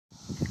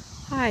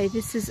Hi,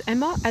 this is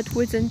Emma at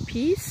Woods and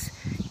Peace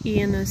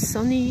in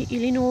sunny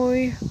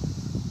Illinois,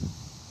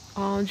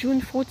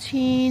 June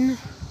 14,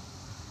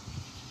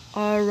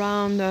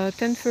 around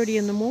 10:30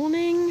 in the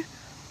morning.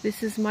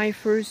 This is my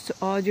first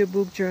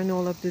audiobook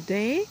journal of the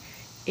day,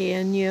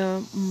 and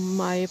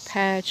my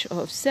patch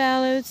of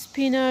salad,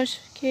 spinach,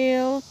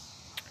 kale,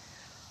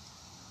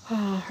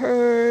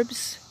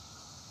 herbs.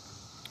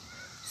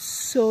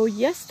 So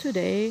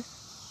yesterday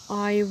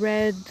I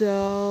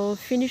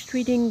finished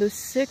reading the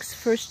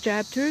first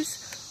chapters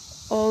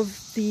of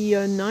the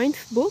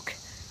 9th book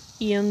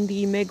in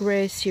the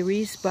Maigret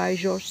series by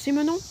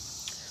Simenon.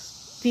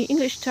 The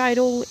English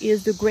title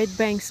is The Great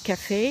Banks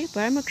Cafe,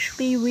 but I'm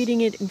actually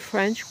reading it in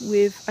French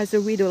as a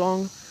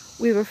read-along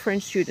with a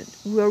French student.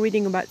 We are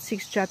reading about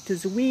 6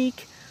 chapters a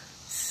week,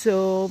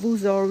 so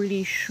those are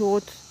really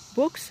short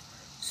books.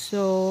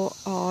 So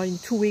in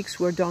 2 weeks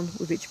we're done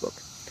with each book.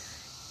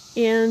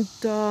 And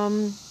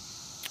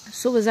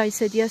so as I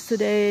said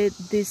yesterday,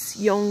 this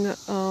young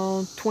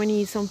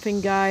 20-something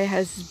guy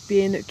has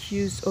been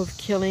accused of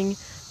killing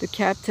the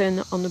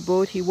captain on the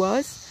boat he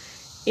was.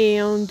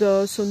 And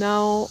so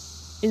now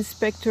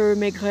Inspector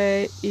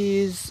Maigret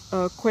is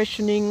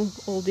questioning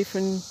all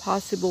different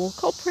possible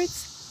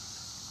culprits.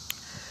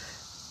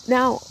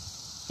 Now,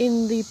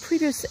 in the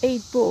previous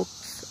 8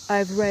 books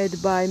I've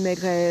read by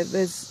Maigret,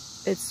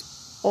 it's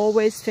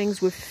always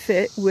things with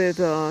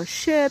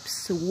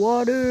ships,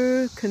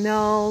 water,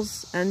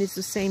 canals, and it's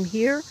the same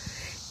here.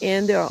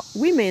 And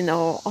women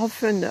are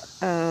often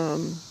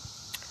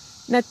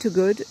not too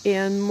good,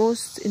 and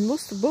in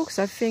most books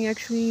I think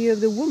actually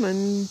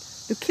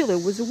the killer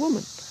was a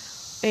woman.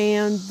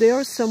 And there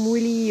are some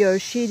really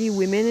shady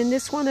women in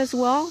this one as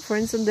well. For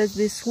instance, there's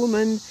this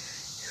woman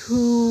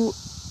who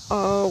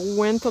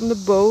went on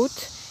the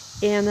boat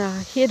and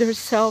hid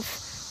herself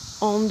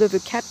under the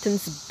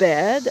captain's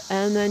bed,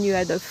 and then you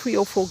had 3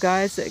 or 4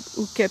 guys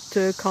who kept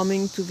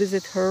coming to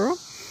visit her.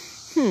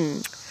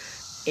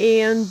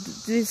 And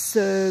this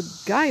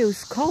guy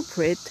who's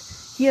culprit,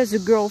 he has a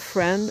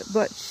girlfriend,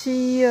 but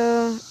she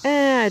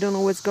I don't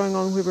know what's going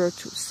on with her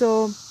too,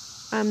 so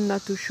I'm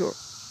not too sure.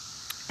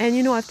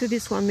 And after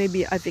this one,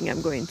 maybe I think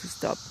I'm going to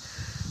stop,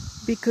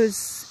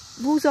 because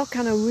those are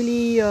kind of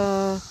really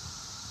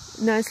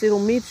nice little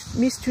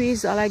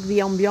mysteries. I like the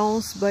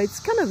ambiance, but it's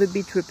kind of a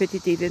bit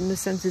repetitive in the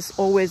sense it's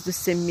always the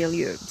same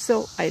milieu,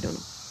 so I don't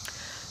know.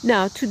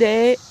 Now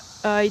today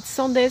it's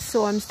Sunday,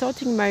 so I'm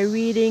starting my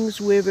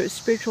readings with a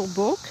spiritual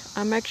book.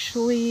 I'm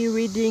actually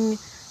reading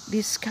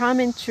this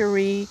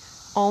commentary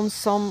on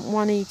Psalm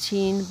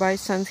 118 by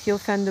Saint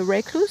Theophan the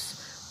Recluse.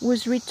 It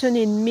was written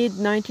in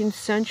mid-19th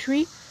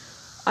century.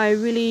 I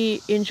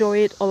really enjoy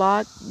it a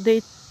lot.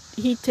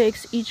 He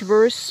takes each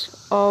verse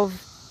of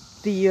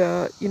the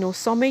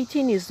Psalm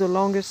 18 is the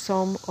longest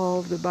psalm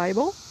of the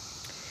Bible,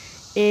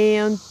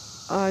 and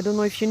I don't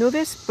know if you know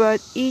this, but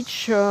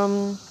each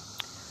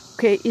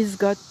it's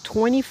got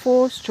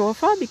 24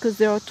 stropha, because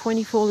there are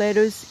 24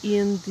 letters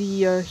in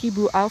the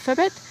Hebrew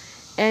alphabet,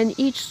 and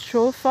each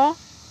stropha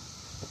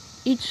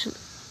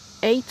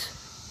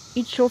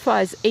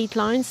has 8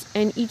 lines,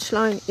 and each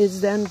line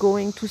is then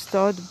going to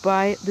start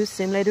by the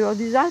same letter of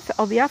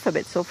the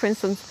alphabet. So for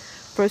instance,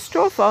 first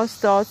stropha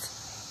starts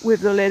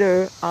with the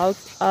letter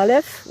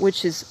Aleph,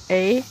 which is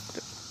A,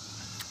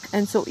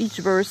 and so each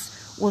verse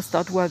will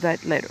start with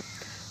that letter.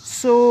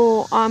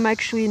 So I'm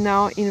actually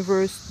now in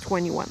verse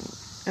 21.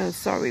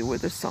 Sorry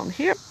with the sound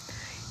here.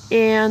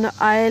 And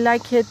I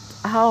like it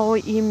how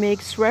he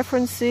makes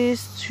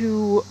references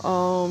to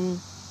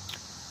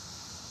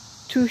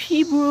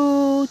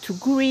Hebrew, to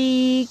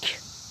Greek,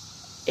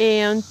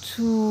 and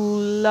to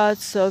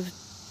lots of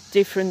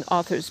different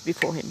authors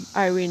before him.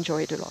 I really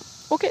enjoy it a lot.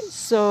 Okay,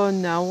 so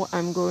now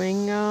I'm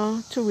going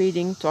to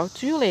reading. Talk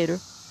to you later.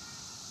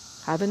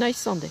 Have a nice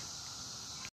Sunday.